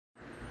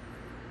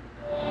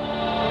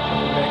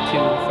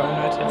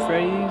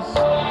Freddy's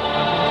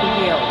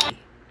into reality.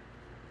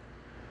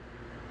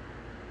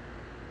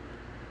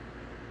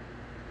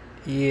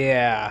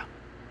 Yeah.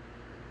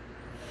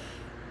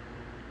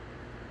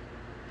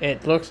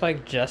 It looks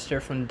like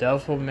Jester from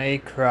Devil May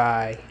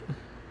Cry.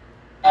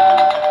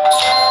 Alright,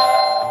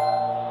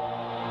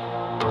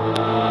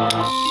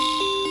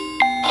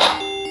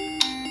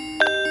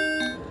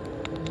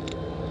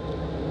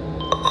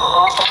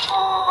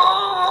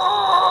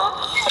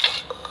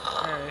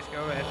 let's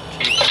go at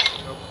Chica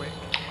real quick.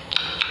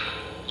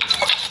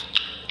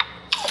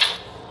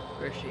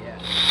 Where's she at?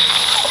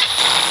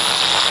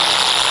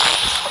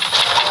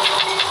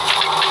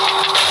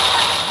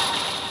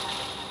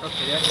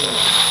 Okay, that's it.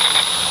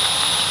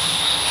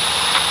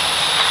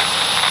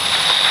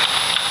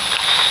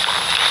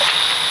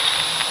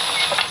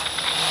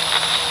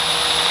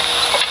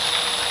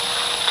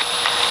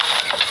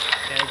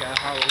 Yeah, I got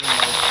Halloween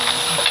lights on.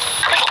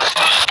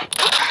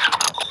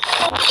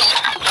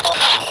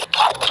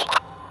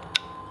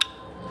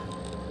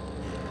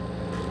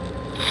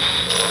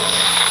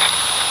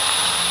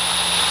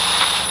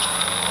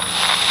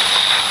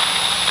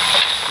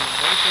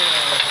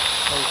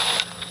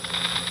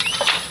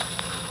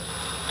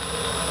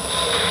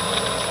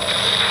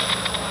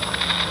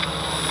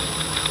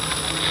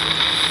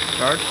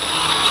 Charge.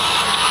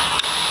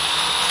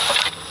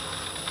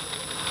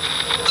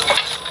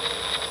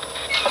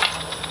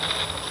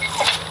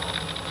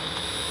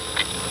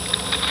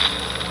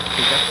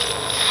 Chica.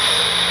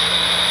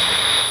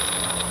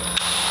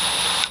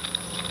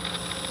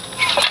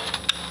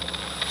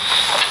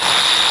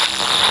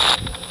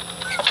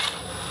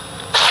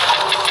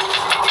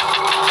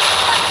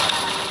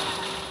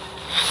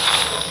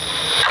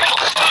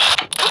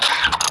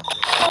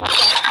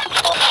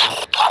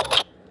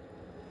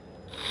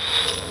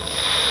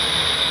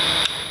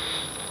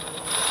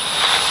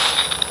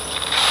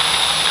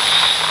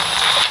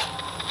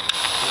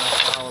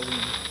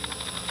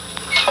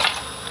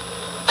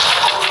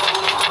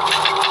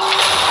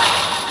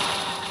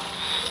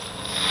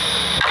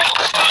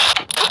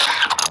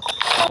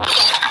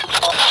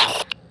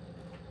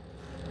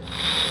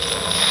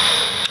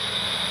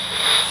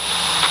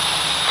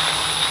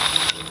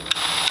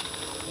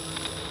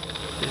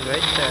 She's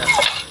right there.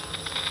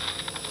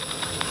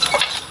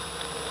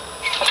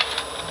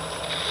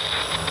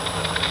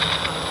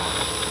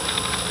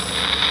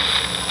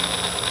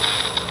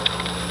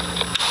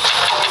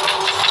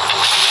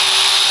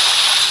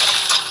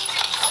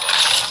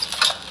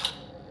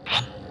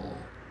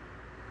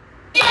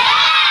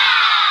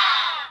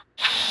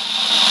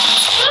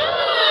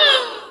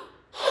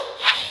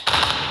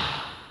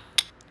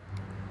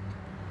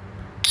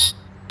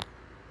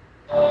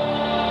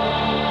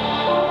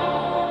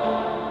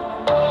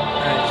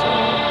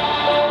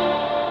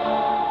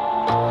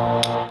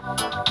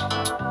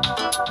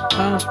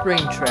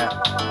 Springtrap.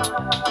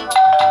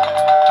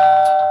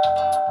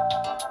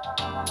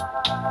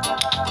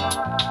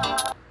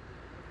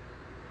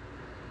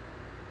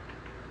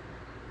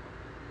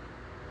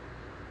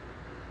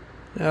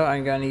 No,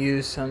 I'm gonna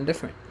use some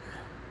different.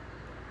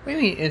 What do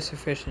you mean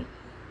insufficient?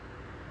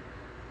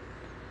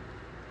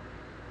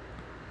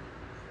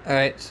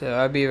 Alright, so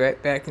I'll be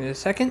right back in a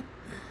second.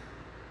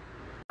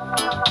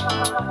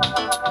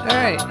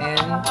 Alright,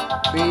 and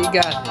we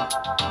got it.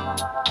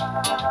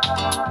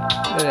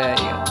 There you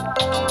go.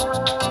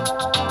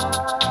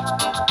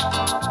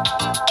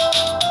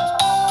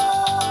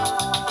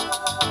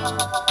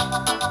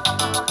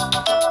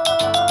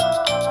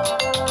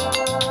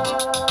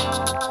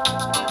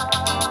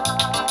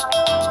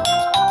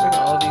 Look at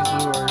all these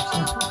lures.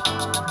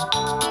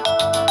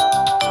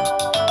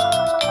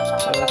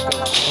 So let's go.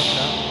 Let's go.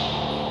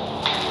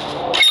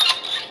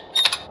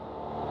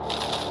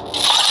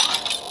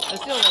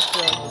 Let's go.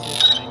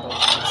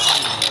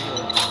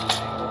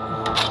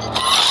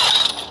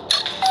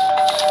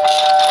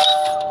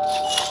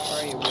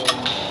 Mangle.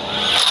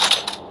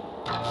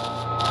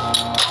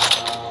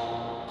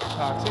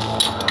 Toxic.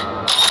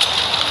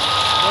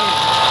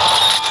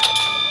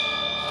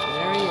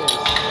 There he is.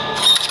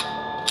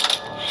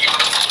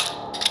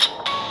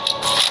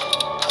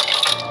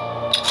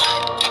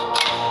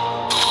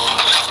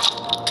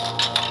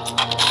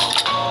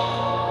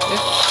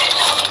 It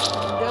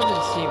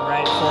doesn't seem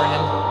right for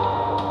him.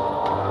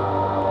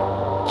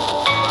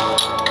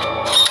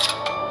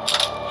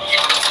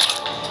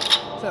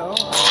 So,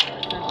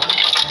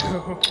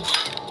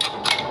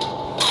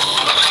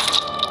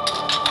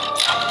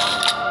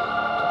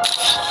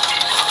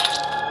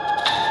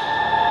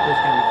 this is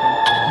gonna be fun.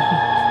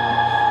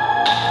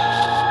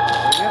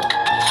 There we go.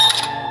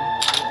 And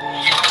it'll be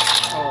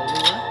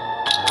lure.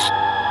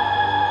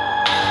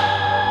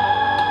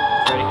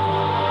 Ready?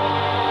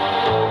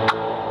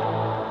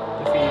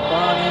 Defeat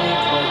Bonnie,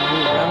 close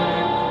blue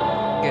remnant,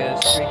 get a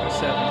streak of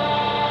 7.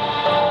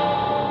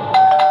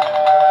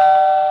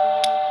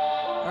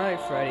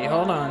 Alright, Freddy,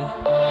 hold on.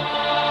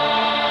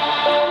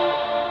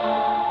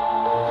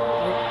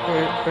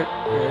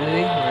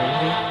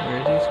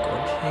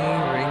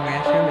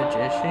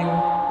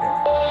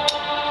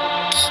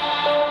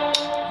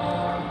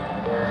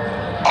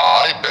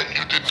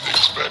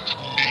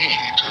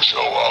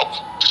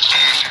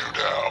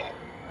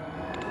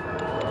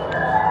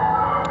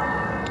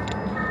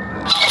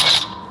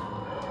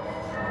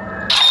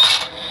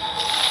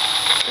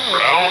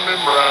 Round and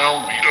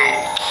round we go.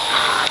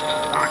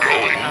 We're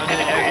going. I'm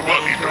gonna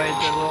Nobody enjoy knows.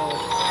 the little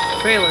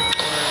trailer for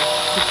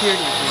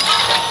security booth.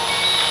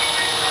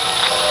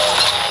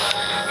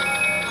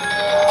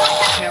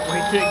 Can't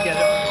wait to get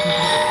it on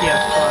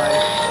PS5.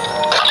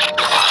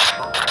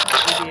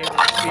 To be able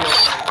to feel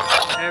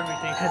like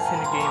everything that's in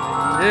the game.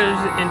 And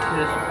there's into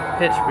this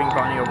pit spring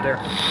bunny over there.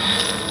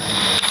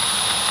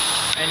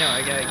 I know,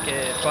 I gotta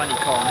get a bunny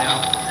call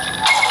now.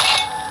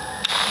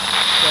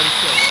 Buddy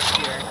still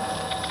up here.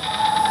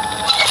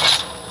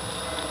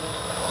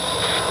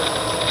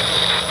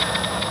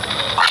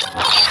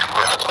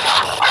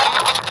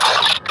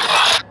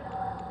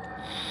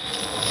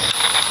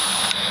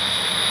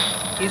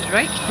 He's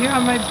right here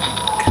on my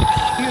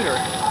computer.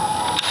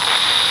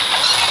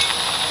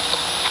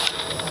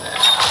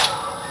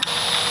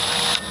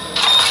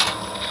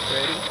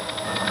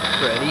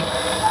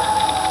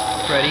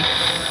 Freddy.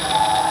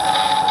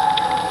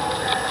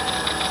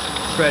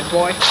 Fred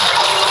boy.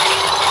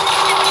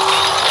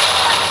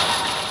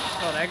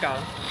 Oh, that got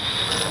him.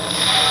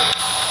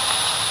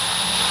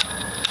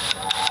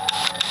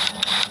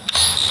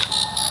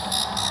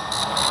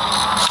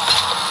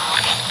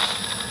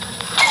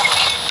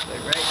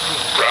 They're right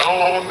here.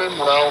 Round and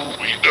round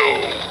we go.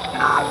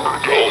 Where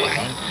we're going,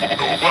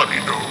 nobody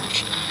knows.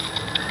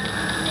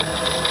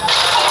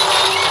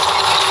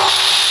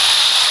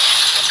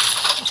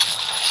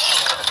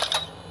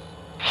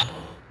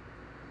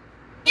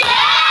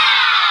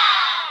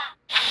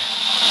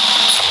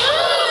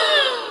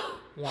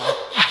 Wow.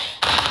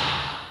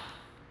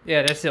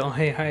 Yeah, that's the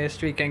only highest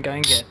streak I'm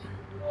gonna get.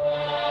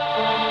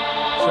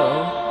 So.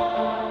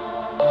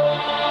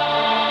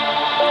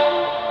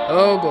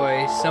 Oh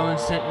boy, someone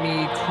sent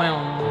me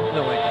clown.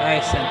 No, wait, I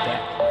sent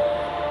that.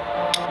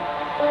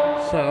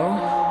 So.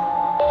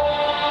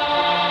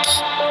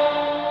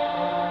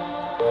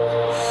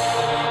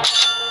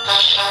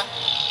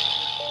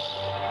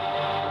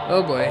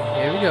 Oh boy,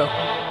 here we go.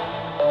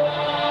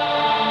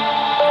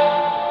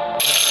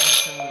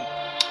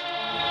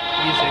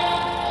 Music.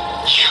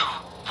 You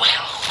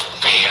will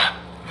fear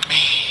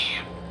me.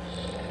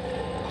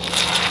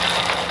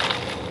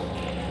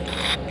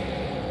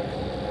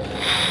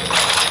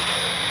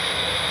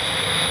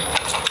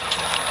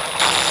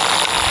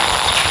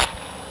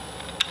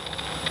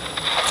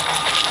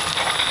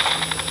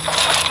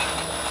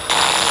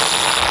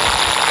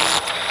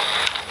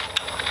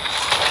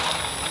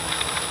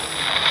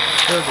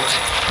 Oh boy.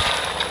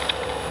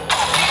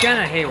 He's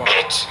gonna haywire.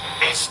 It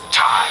is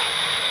time.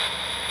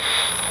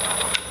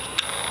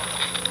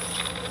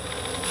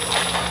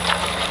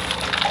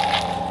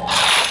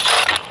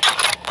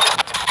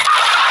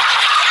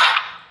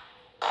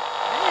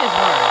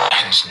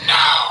 And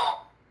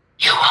now,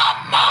 you are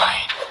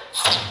mine.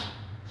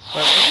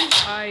 But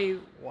wasn't I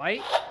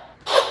white?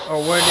 Or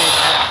were they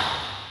black?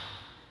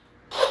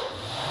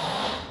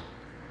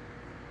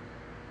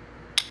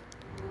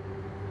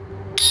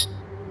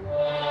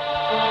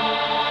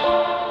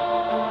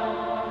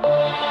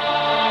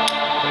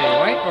 Were they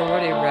white or were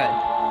they red?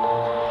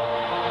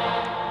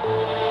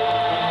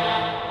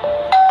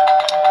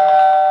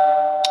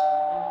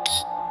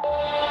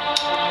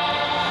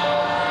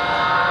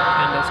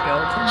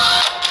 Endoskeleton?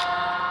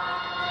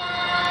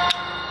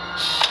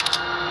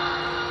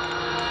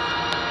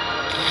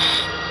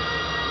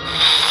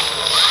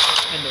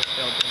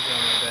 Endoskeletons on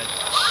my bed.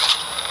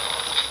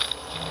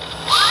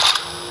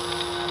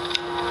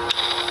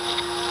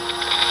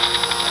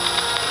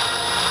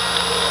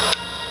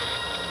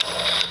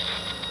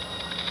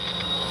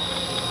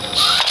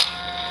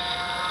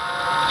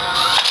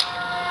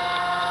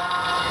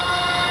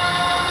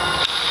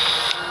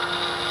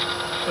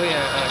 Oh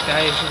yeah,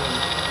 guys,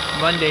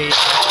 Monday, my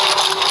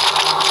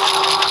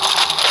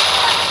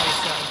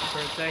son's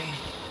birthday.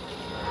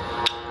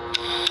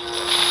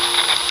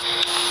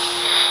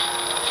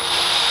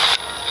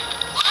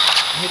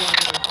 He don't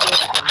even feel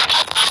like a man.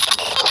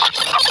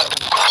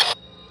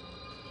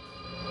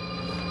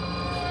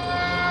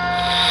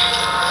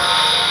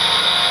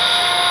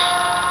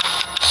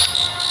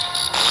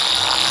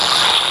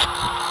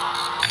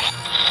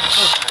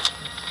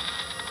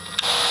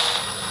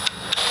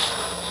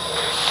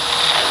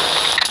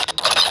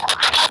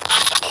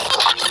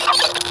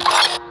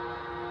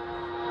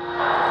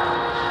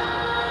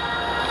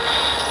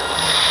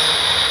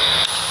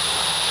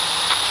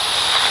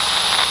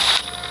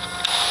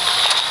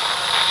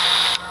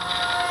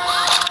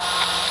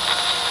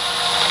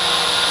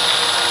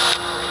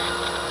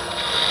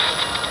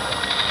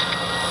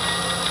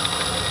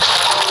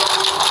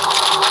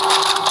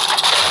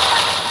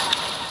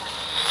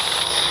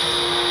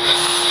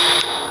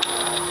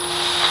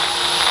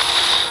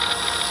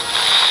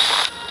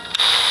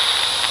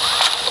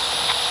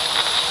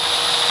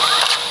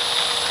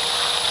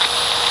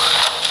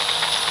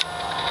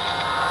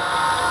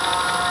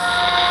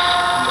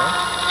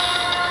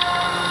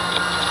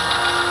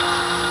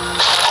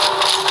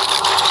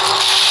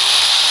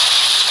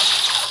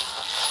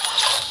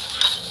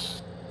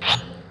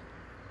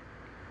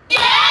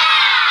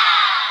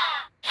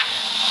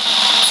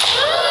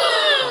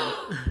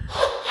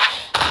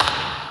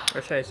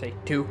 should I say?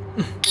 2.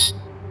 Hey,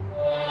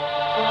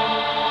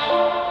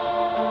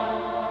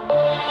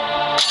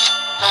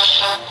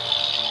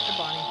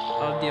 Bonnie.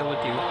 I'll deal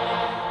with you in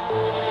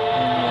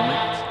a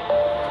moment.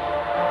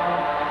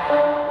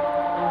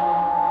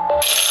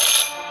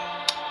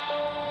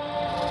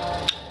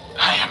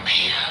 I am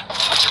here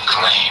to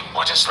claim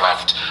what is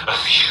left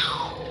of you.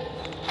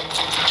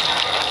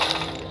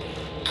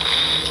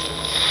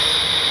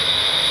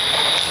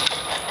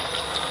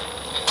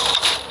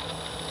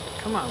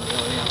 Come on,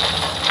 William.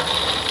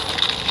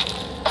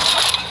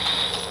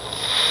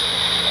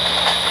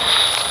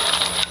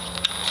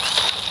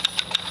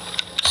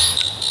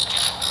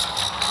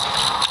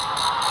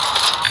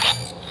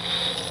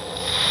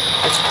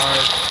 It's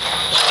hard.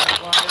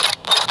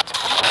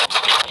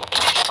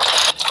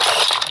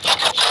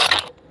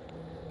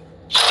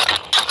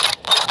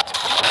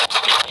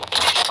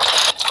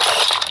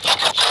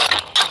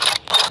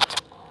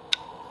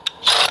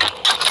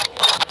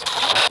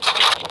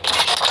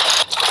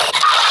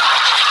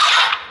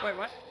 Wait,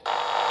 what?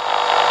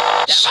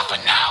 Suffer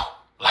now,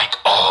 like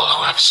all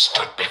who have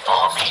stood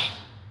before me.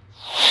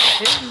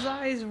 His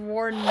eyes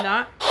were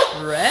not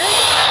red?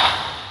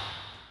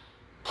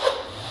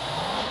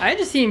 I had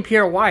just seen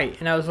pure white,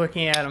 and I was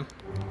looking at him.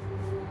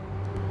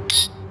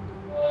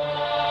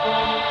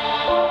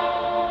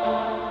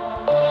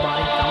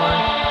 Bonnie, come on.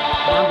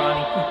 Come on,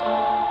 Bonnie.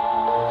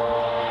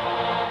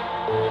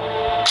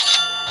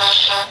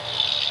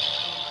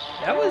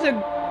 That was a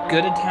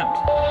good attempt.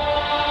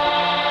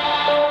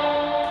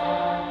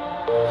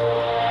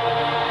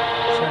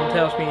 Something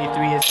tells me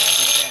 3 is going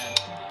to be bad.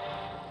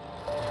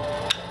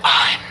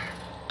 I'm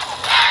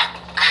back.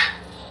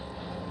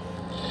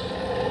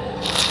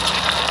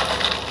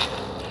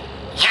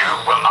 You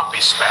will not be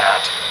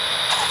spared.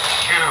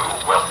 You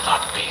will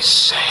not be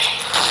saved.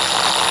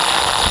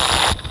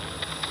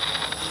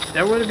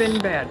 That would have been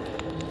bad.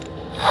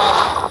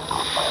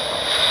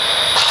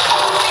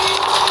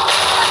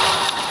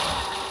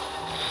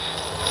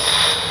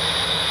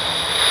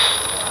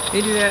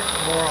 You do that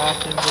more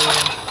often,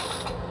 William.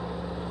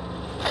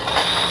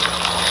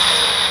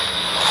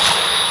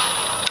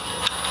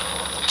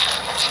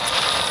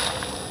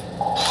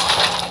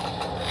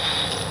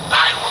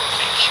 I will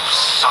make you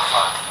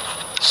suffer.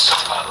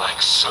 Suffer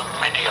like so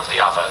many of the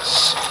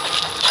others.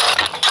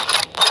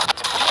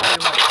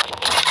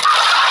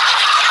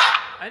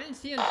 I didn't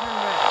see him turn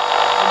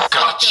red.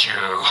 Got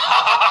you.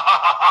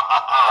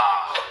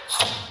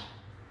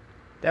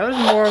 That was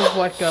more of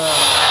like a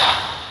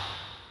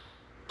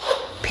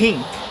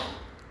pink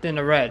than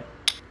a red.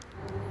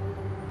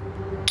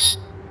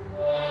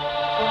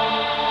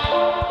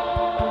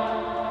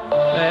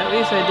 But at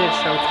least I did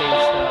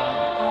showcase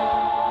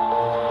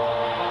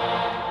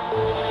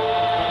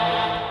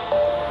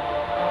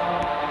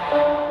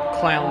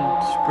clown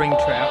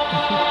Springtrap.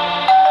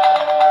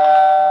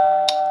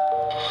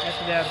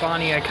 After that,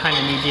 Bonnie, I kind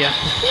of need ya.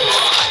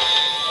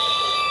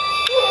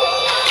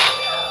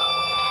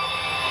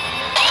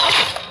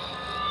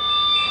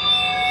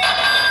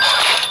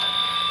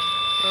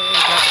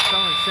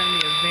 Someone send me a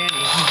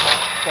Vanny.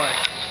 What?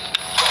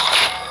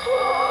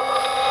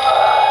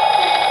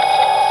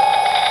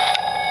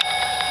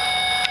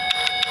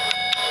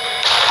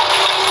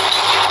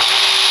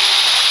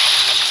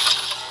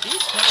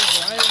 These guys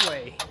right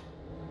away.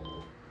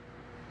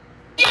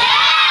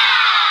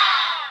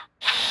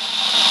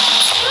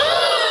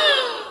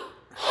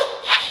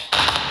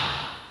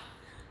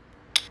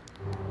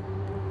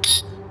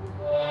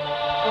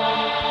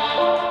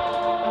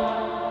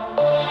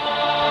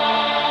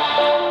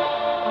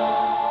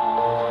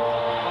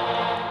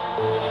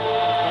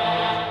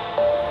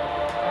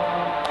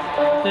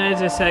 And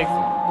as I said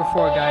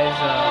before, guys,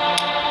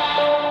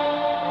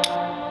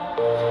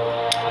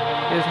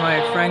 here's my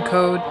friend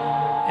code.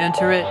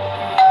 Enter it.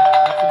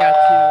 I forgot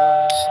to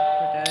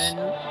put that in.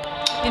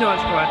 You know,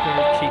 let's go after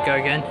Chica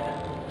again.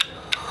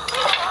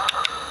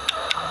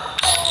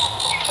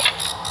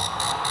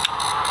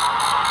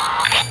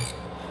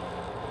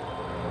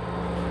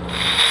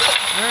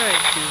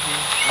 Alright, Susie.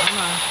 Come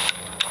on.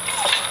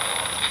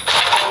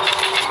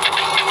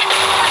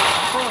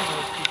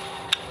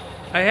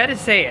 I had to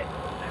say it.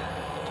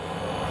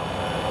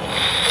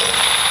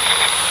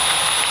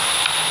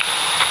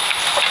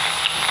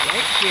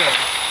 Here.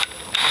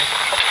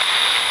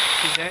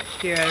 She's right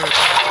here.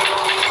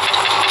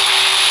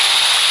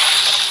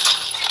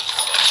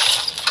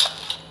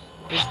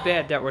 It's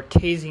bad that we're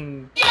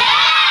tasing. Not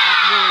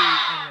really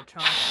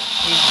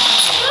animatronics,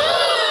 tasing.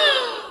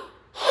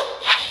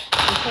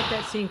 Let's let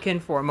that sink in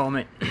for a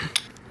moment.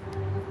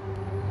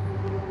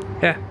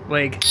 Yeah,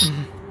 leg.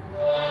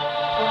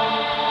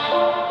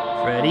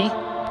 Freddy?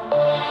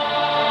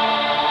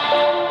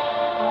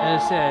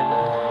 As I said,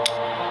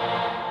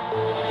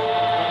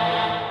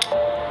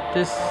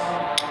 just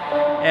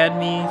add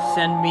me,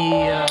 send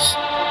me,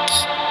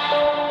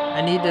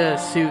 I need the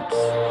suits.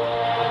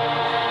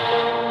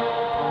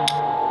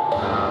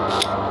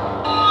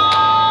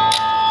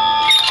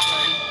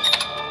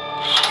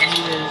 I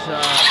need his,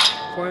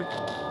 Firework.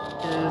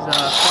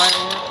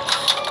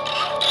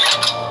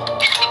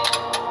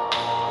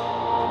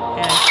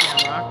 And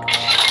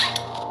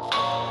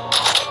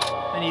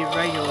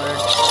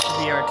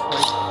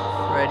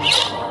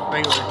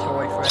regular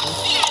toy Freddy.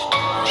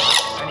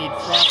 I need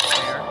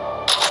Frostbear.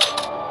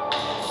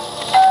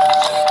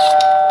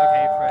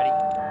 Okay, Freddy.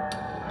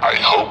 I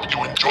hope you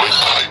enjoyed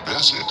my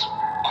visit.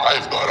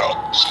 I've got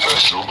a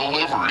special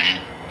delivery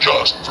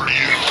just for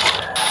you.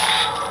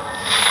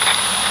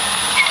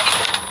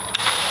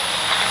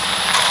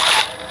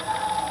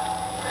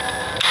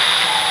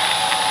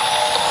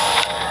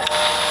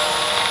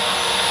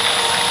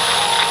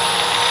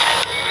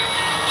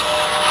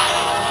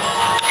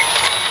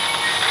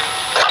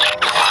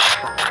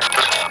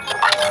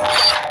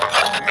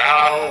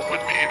 Now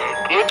would be a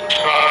good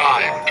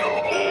time to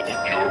hold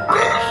your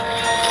breath.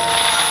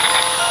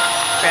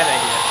 Bad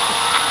idea.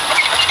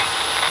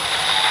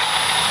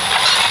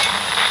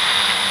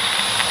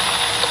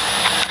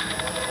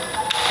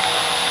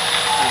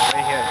 He's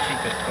right here at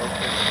Chica's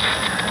poster.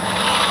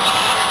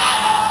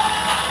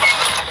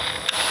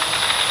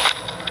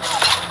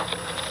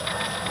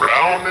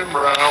 Round and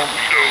round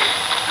we go.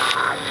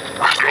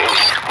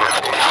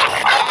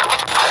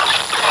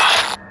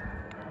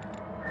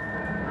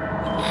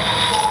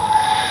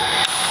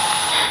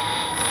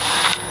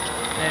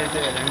 There's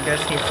it. I'm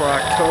guessing for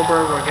October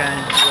we're going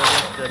to deal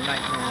with the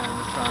Nightmare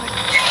animatronics.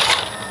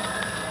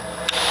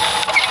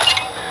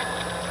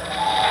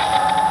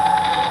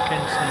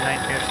 And some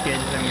Nightmare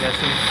skins, I'm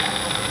guessing.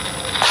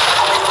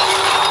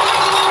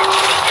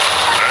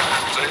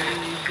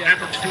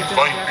 Didn't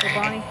fight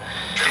me.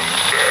 Too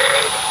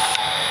bad.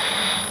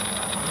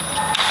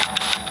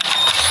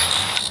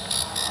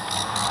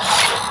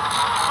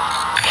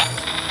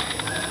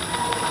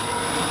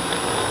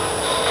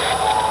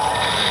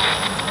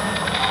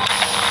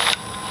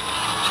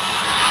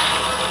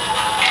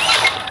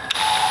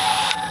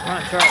 Come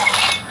on, charge.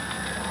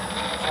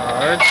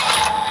 Charge.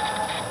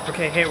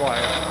 Okay,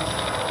 haywire.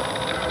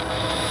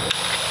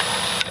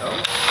 Oh.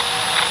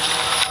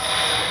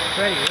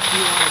 Freddy, what do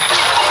you want to do?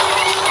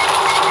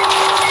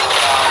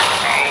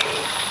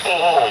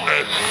 All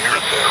that here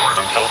there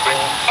isn't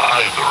helping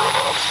either of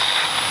us.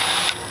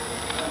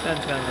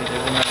 That's gonna be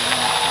there's another one.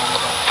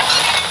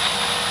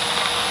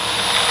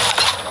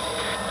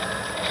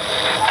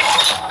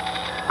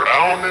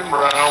 Round and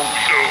round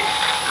we go.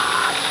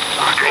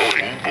 We're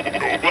going, but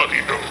nobody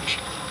knows.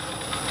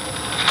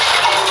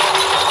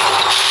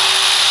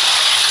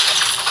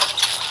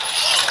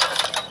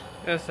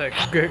 That's a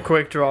good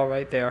quick draw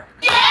right there.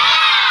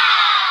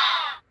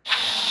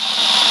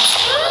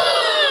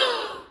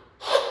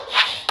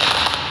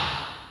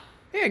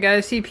 Hey, I got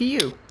a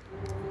CPU.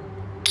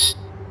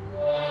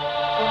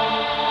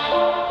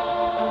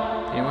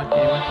 Anyone?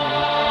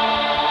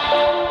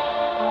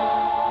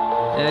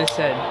 As I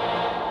said,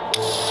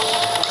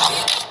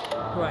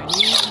 who I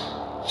need?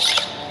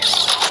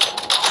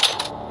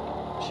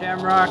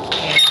 Shamrock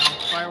and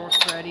Firework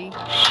Freddy,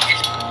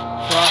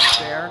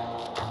 Frostbear,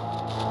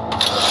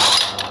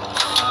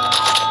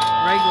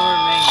 regular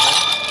Mangle,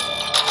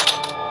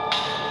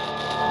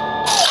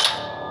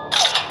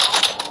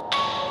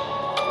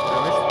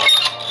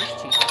 where's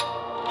Chica?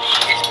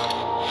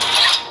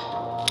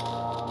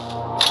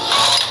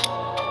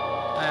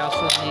 I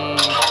also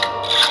need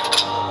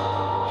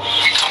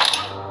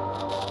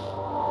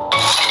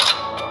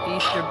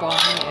Easter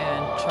Bonnie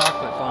and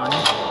Chocolate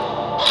Bonnie.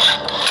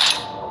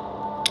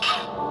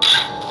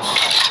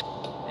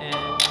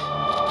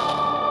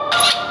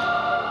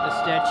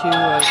 Statue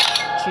of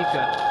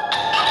Chica.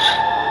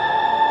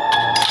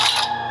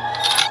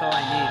 That's all I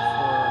need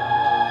for...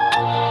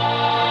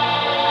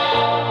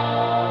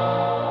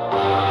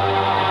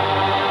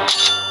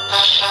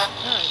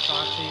 Alright,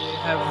 Foxy, you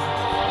have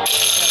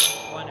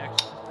one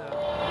extra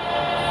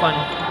fun.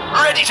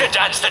 Ready to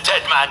dance the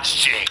dead man's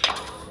jig.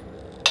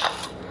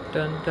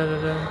 Dun dun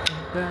dun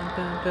dun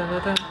dun dun dun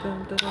dun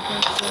dun dun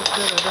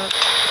dun.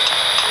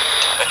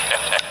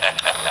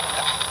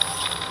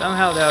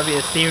 Somehow that'll be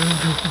a theme.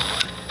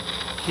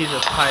 He's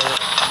a pirate.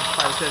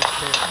 Pirate says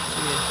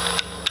Caribbean.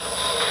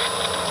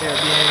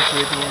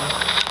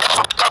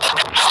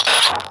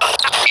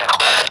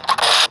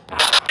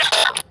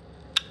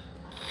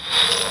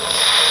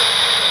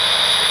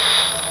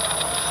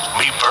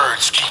 Me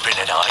bird's keeping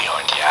an eye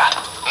on ya.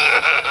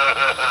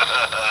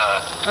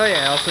 Oh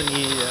yeah, I also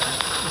need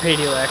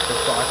Radioactive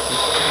Foxy.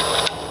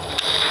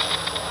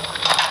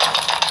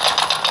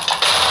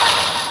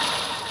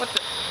 What the?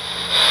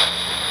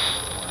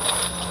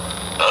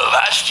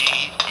 Vashti,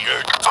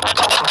 you're...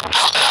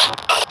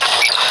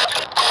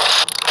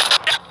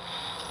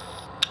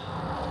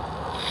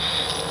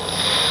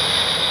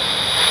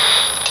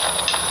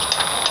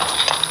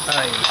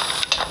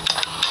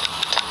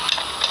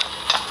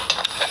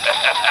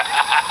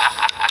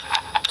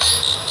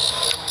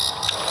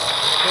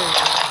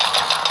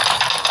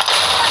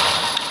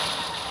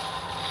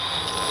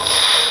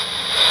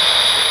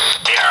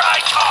 Here I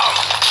come!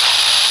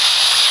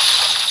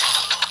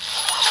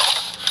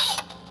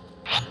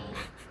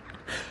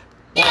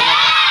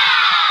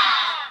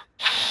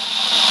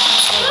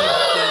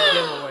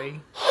 Giveaway.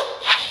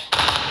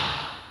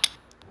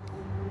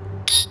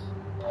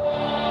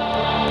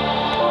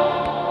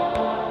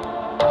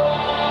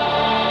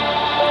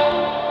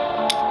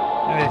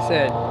 Like I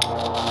said,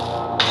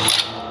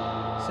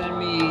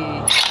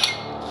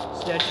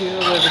 to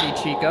Liberty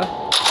Chica,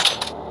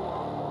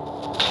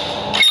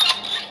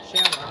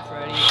 Shamrock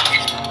Freddy,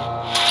 and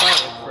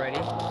Firework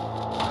Freddy.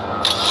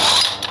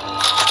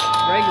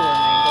 Regular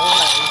Mangle,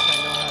 at least I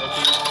know how to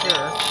beat her.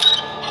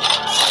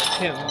 Or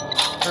him,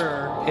 her,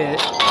 it,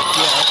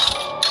 yes.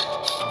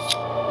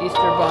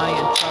 Easter Bunny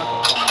and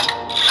Chocolate Bunny.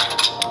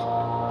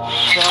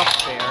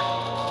 Frostbear.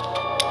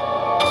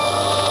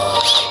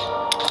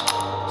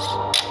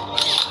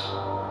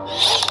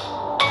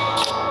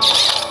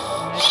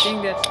 I think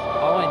that's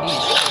all I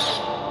need.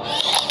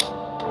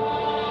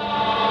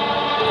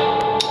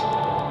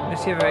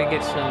 Let's see if I can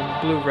get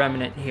some blue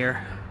remnant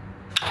here.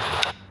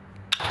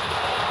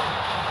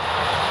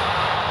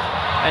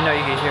 I know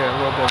you can hear a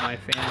little bit of my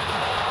fan.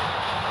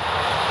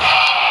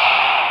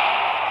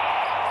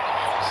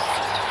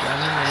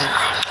 Remnant.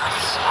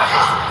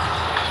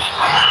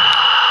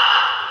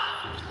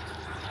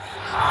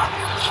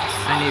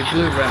 I need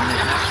blue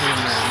remnant, not green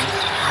remnant,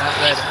 not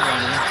red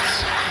remnant.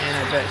 And I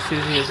bet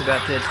Susie is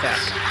about to attack.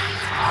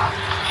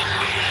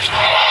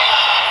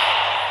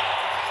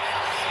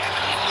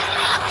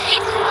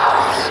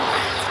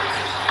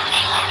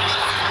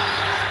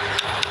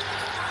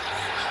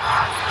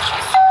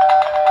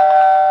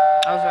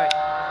 I was right.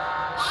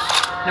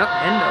 Nope,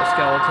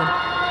 endoskeleton.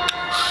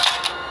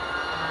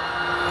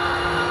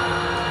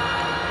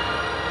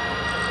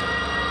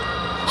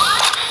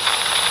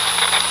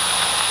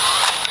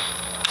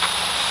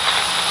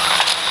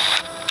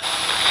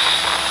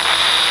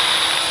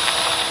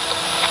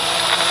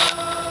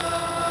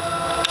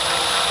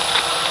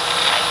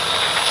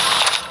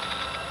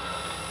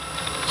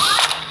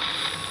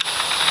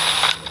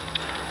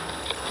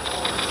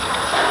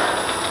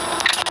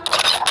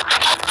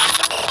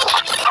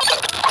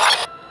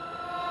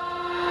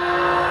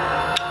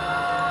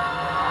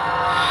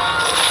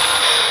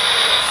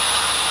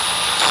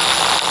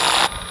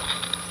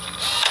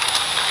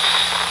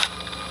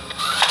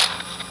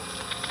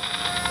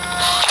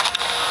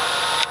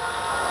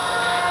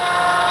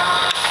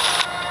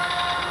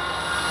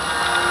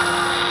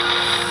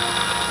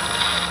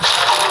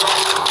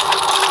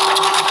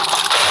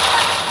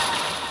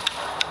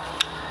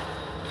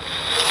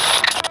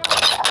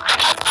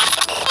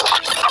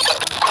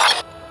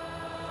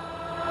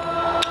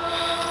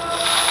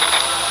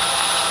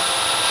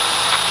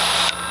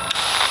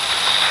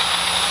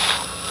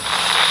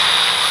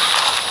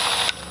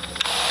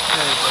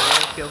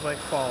 Feels like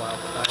fall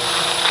outside.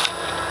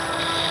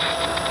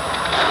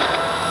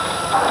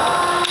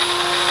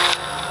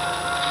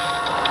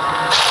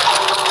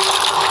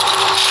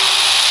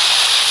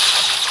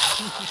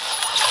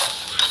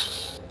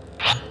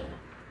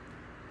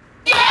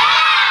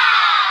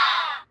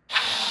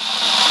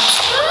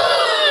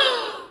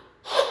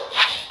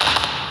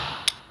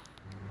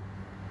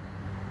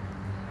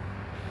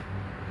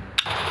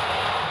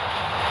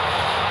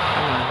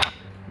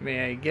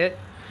 May I get?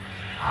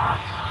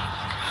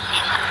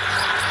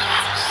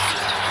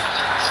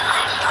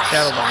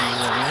 Shadow Bomb is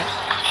in it.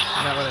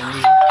 Not what I need.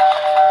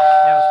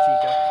 That was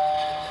Chica.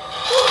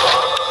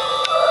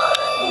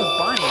 Oh,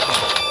 Bonnie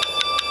again.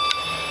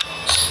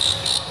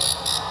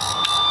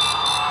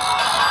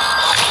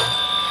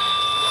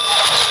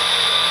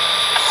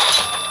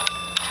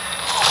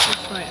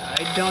 It's fine.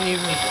 I don't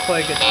even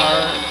play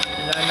guitar,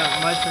 and I'm not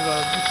much of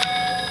a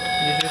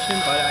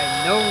musician, but I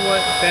know what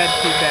bad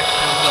feedback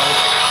sounds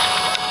like.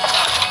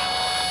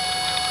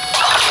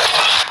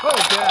 Oh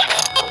god.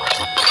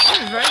 That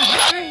was right in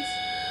my face.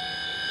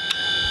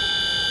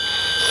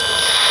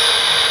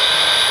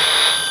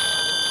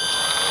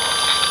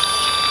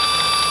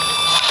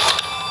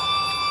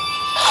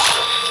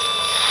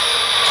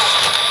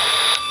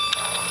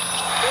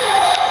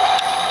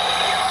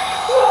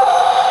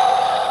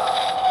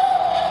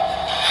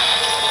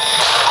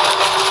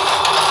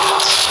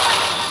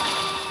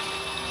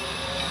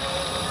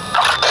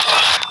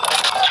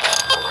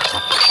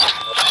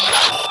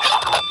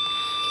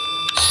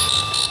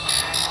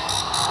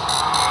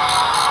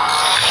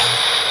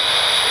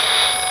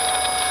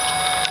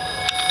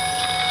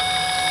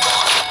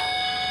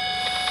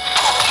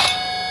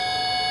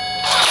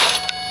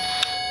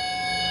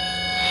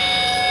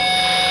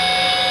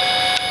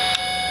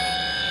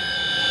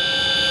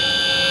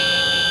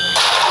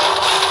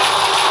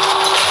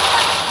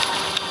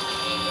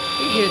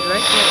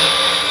 Right there.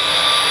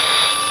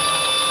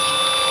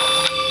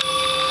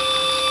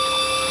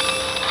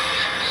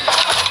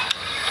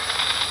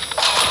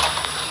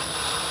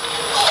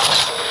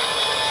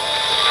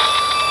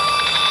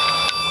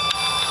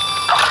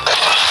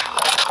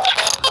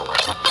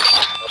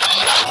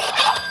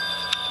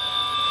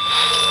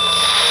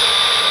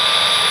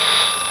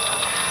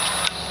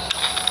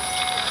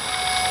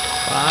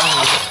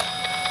 Bonnie.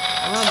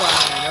 Come on,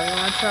 Bonnie. I know you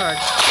want to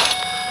charge.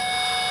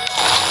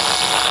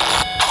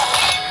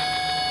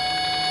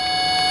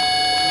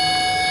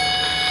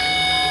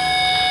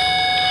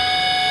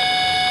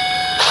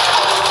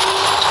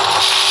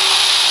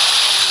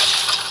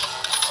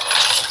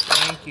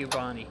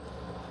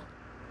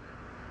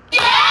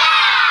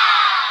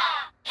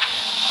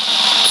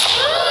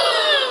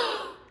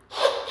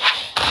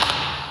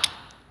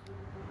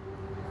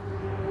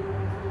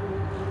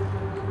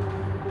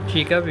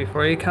 Chica,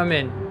 before you come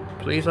in,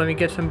 please let me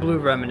get some blue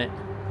remnant.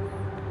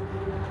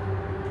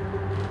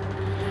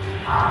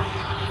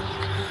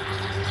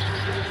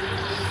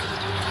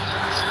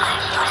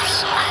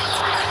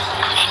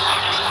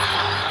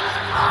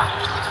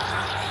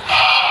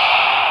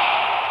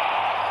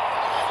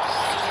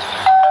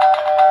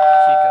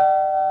 Chica.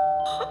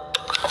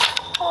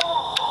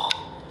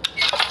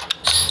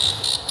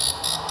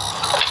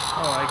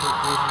 Oh, I get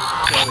losing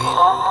so easily.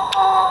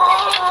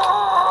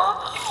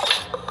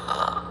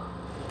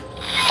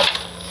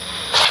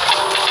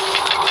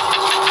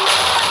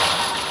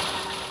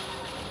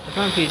 I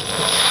found Pete. Oh,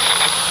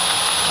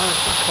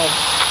 it's called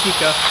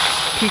Chica.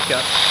 Chica.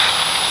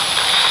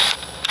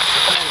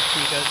 It's not a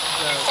Chica.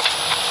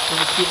 Does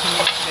it keep them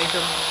make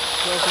them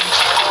broken?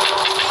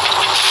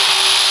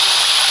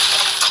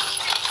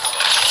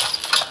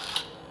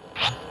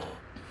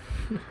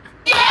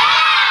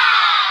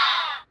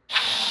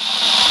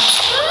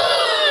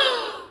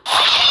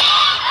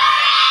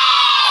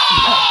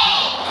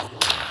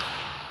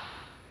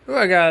 Ooh,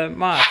 I got a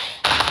moth.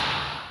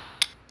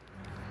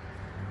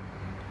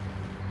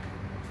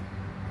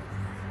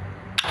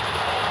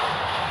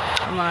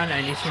 Come on,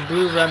 I need some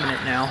blue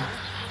remnant now.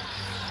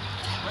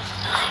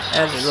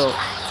 There's a little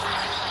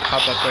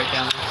pop up right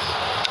down there.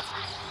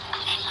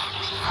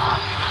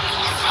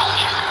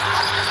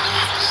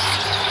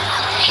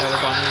 Shadow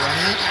Bonnie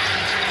remnant.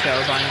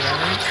 Shadow Bonnie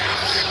remnant.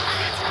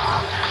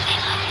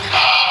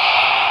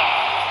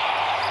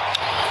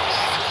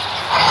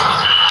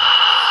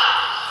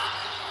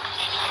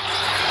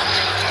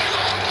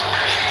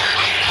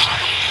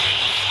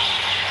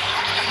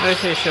 I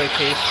say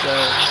showcase the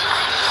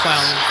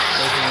clown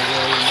version of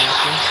William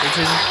Afton, which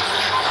is,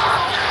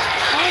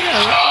 I don't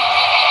know,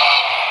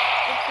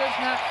 it does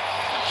not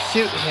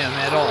suit him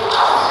at all.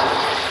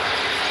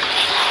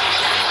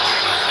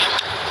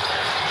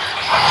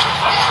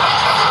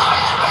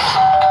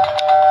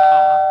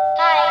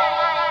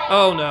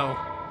 Oh no.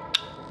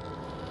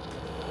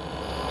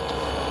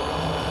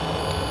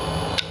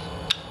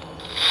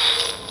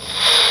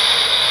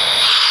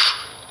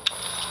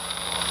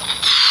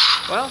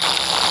 Well.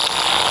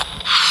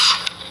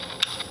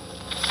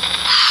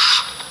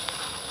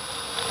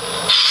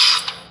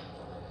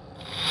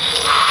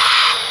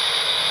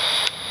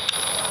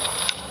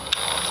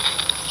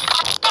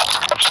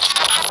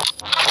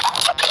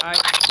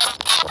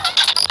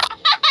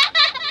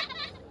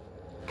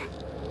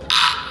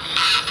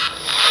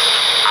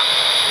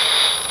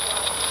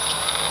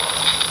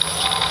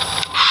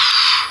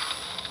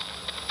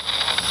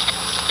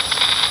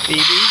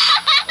 Phoebe,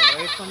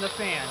 away from the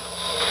fan.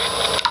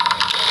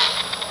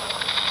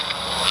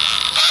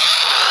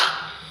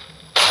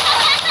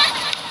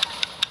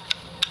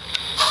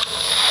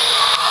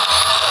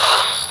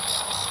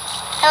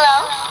 Hello?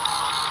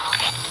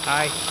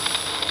 Hi.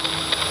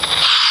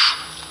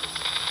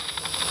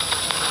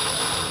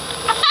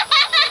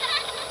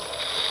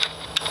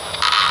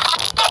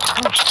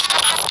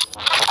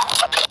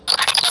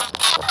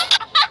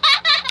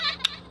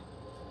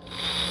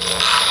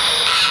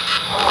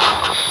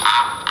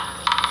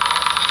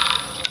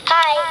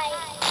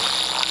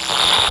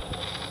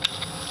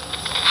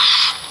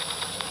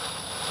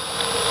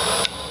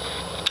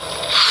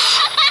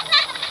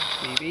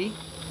 Phoebe?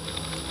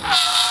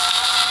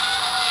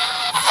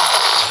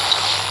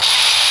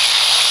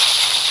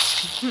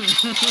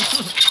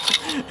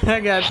 I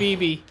got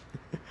BB.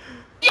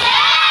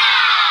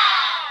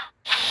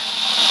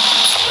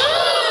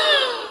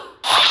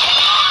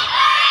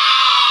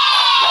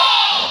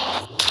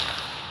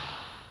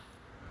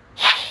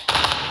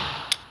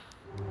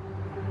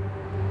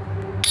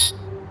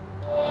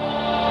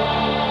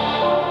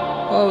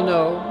 Oh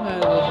no, not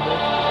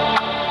Elizabeth.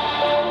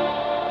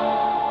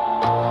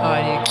 Oh,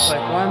 I need to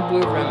collect one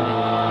blue remnant.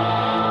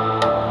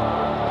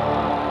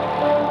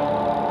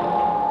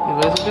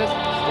 Elizabeth,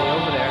 stay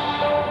over there.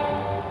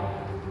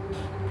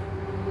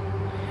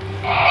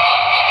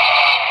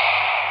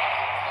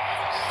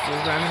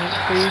 Blue remnant,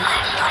 please.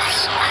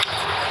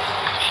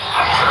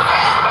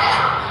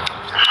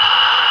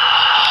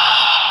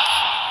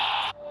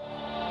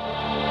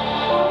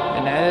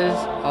 And that is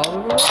all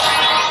of them.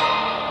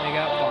 I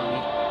got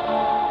Bonnie.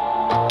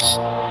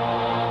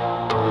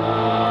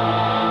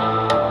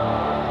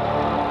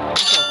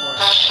 Let's go for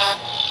it.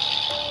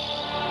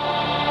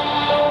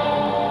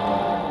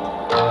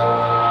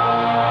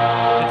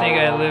 I think I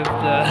lived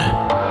a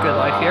good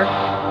life here.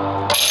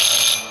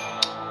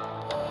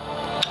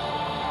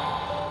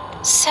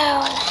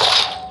 Soon,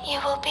 you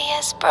will be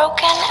as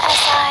broken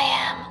as I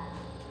am.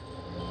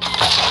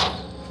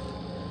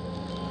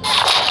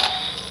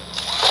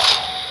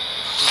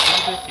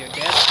 Elizabeth, your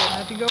dad still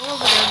had to go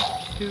over there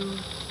to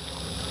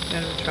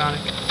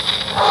animatronic.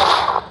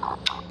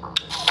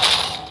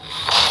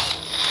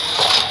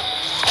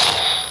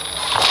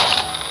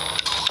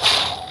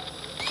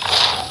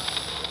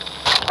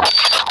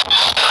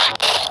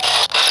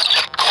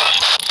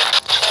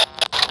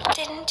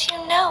 Didn't you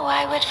know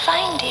I would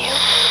find you?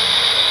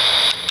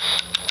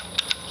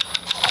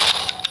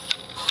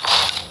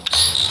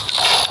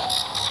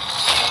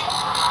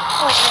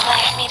 Would you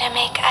like me to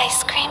make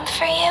ice cream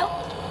for you?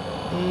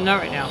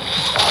 Not right now.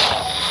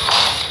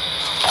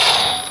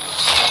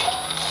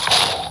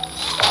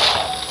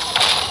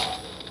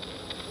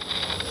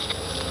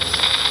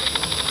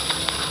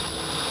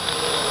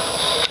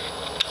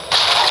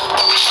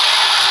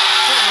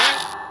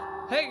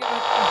 Hey,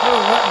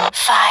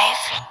 5,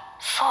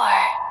 4,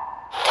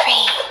 3,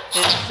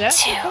 is that 2,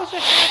 supposed to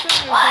happen, or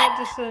is that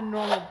just a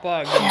normal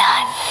bug?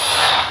 none.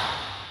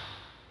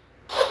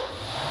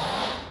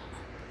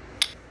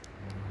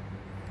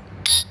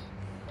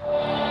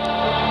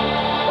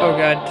 Oh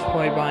god,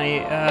 Toy Bonnie.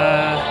 I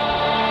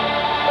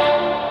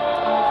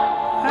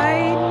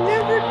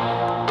never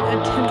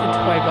attempted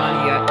Toy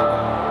Bonnie yet.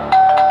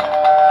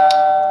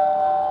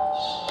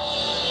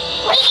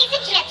 Ladies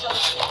and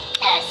gentlemen,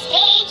 the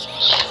stage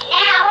is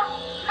now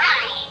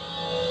mine.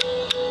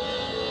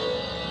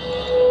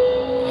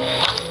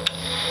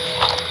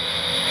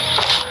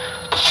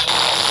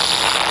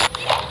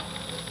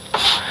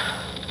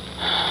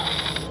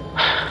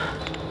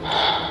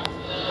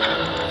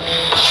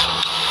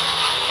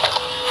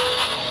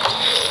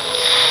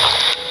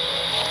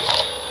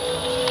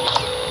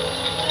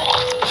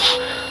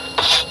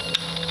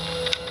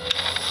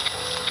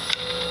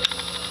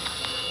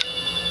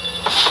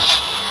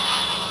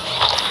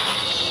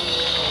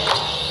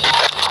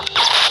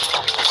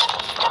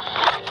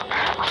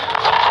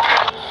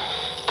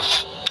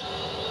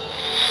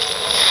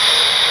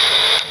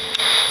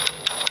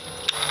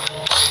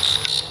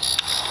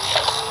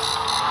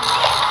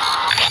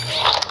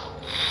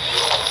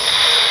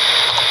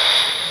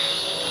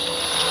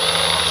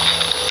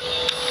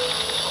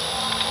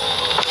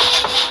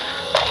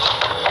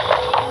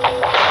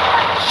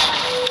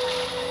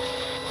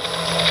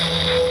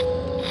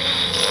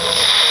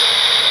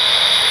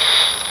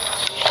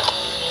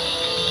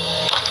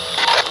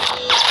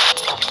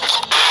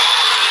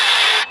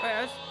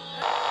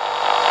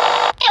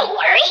 Don't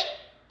worry,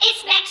 this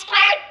next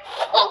part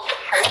won't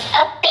hurt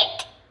a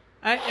bit.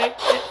 I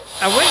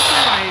went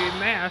through my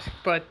mask,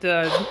 but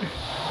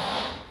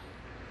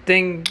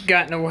thing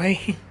got in the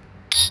way.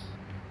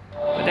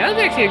 But that was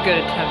actually a good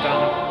attempt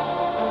on it.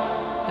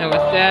 And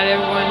with that,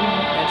 everyone,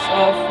 that's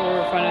all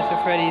for Five Nights at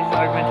Freddy's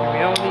Augmented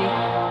Reality.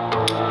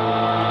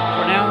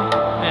 For now,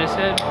 as I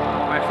said,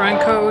 my friend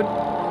code.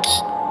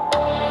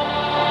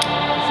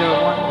 Show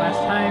it one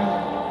last time,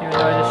 even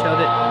though I just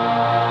showed it.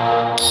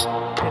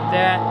 Hit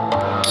that.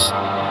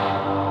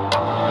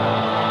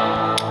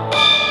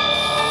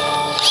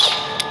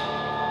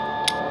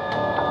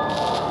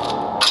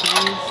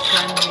 Please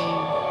send me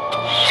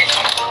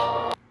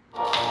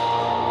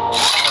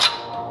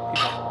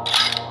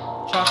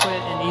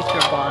chocolate and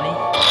Easter Bonnie.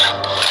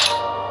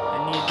 I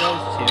need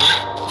those two.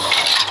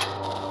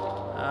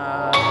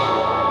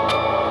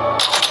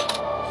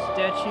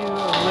 Statue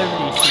of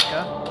Liberty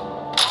Chica.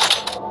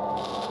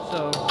 So,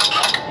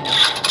 you know,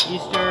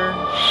 Easter,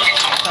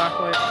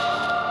 chocolate,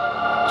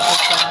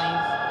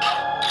 Bonnies,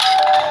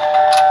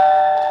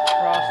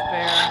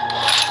 Frostbear,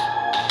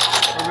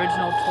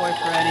 original toy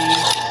Freddy.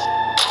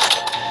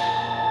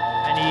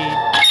 I need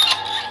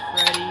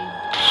Freddy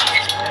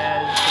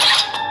as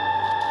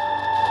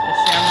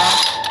Shamrock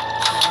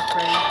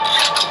Freddy.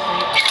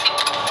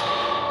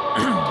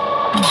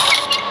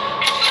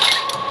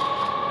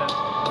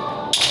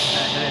 I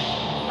had to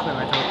clear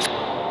my throat.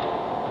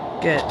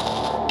 Get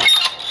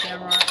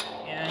Shamrock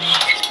and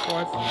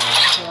 4th of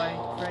July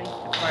Freddy,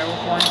 the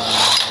Firework one,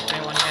 if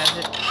anyone has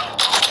it.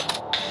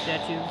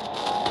 Statue.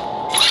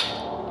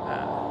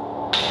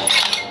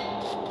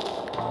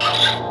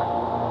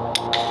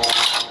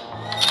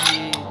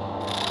 The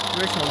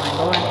original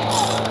Mangle.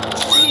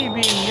 Me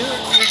being you,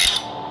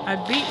 I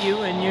beat you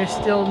and you're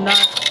still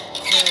not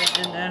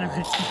an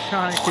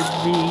animatronic to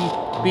be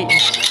beaten.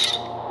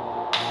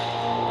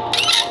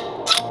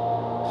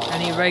 I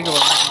need regular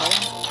Mangle.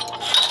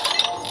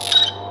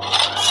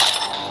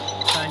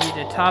 So I need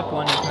the top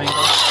one of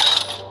Mangle.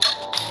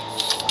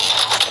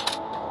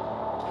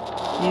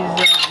 He's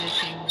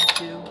missing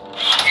too.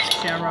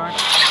 Shamrock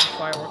and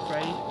Firework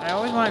Freddy. I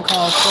always want to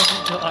call him 4th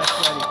of July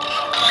Freddy.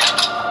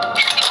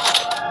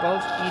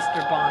 Both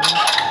Easter Bonnie,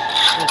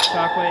 the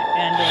chocolate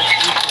and the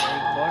Easter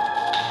egg book.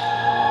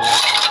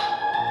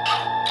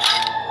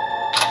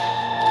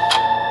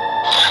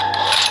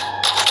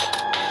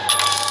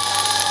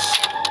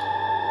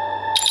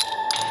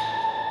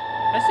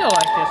 I still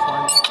like this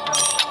one.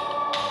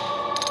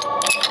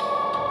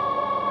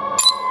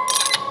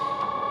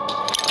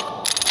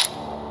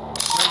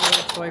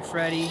 Regular Toy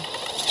Freddy.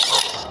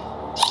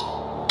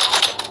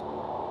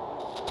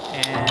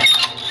 And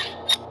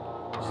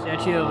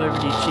Statue of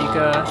Liberty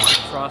Chica,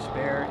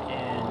 Frostbear,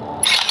 and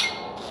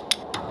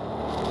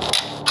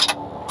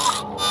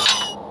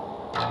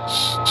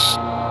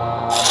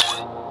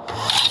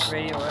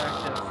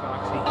Radioactive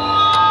Foxy.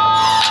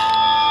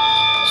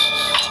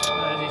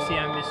 As you see,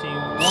 I'm missing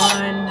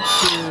 1,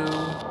 2,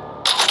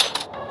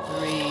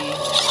 3,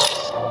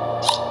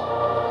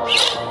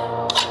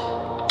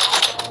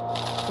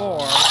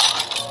 4.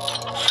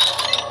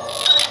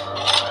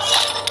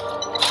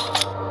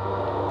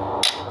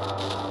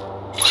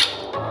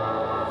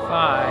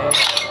 5,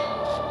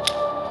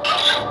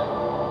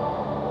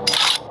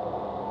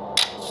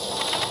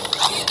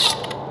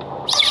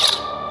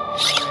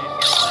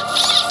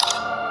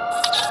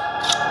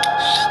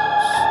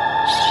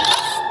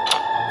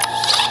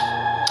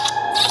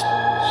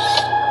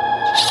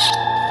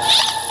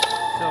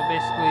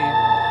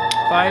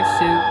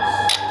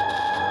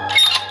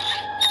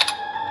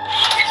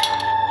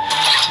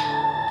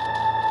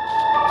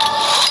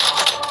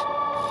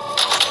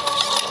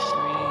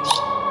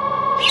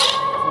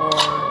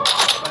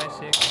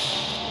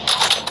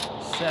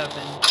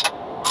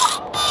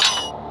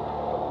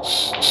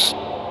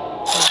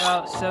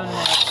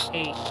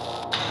 8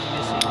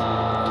 missing.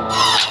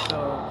 So,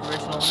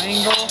 original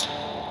Mangle.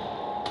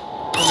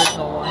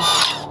 Original one.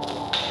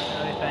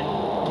 At least I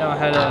know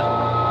how to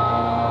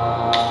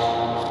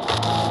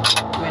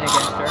win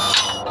against her.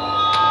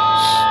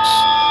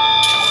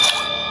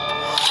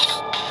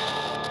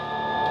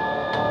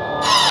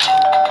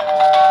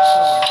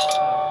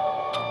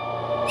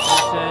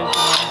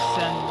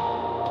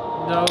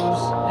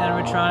 Those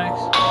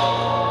animatronics,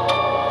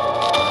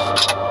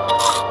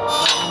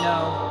 let me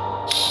know.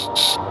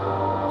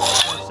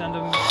 I'll send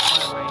them my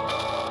way.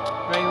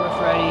 Regular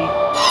Freddy,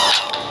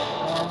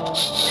 normal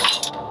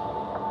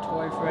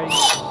toy Freddy,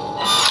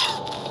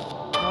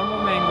 normal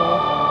Mangle,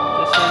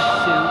 just her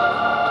suit,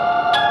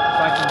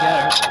 if I can get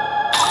her.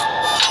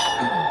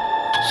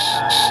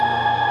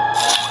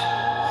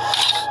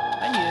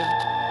 I need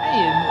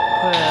to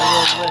put a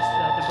little list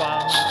at the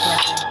bottom or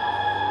something.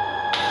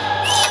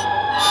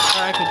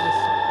 Or I could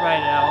just write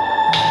it out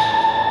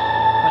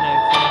when I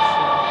finish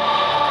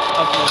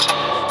uploading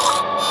this.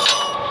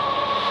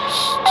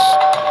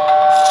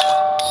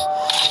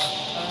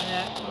 Other than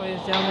that, ladies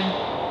and gentlemen,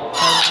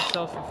 have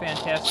yourself a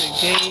fantastic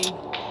day,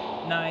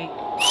 night,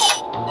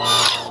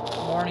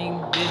 morning,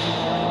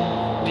 mid-morning,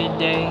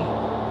 midday,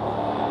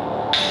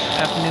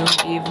 afternoon,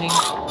 evening.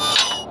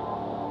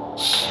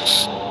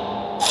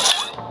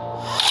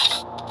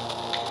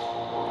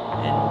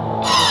 And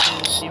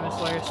this is Demon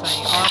Slayer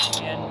signing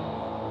off, and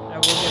I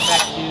will get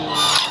back to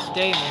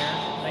Daymare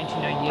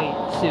 1998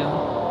 soon.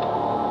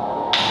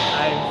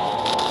 I've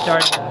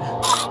started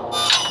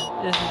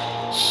this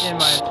is in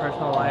my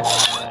personal life,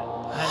 but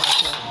I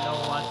understand no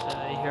one wants to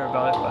hear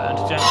about it, but I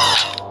understand.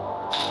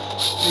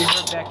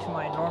 Revert back to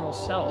my normal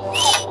self.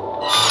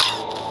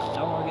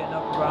 No more getting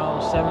up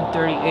around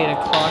 7:30, 8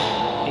 o'clock,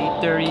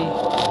 8:30,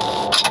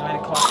 9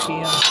 o'clock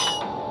p.m.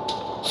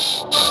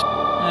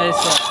 And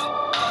it's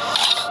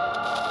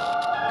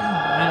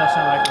I know it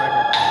sounds like a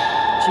record.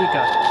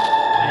 Chica.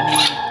 I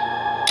need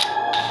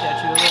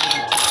Statue of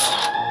Liberty.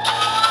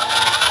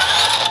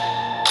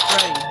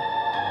 Freddy.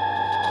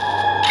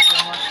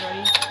 Shamrock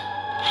Freddy.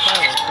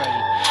 Firework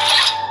Freddy.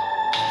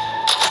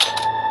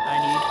 I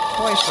need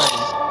Toy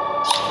Freddy.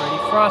 Freddy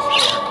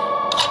Frostbear.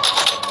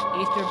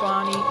 Easter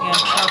Bonnie and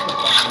Chocolate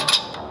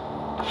Bonnie.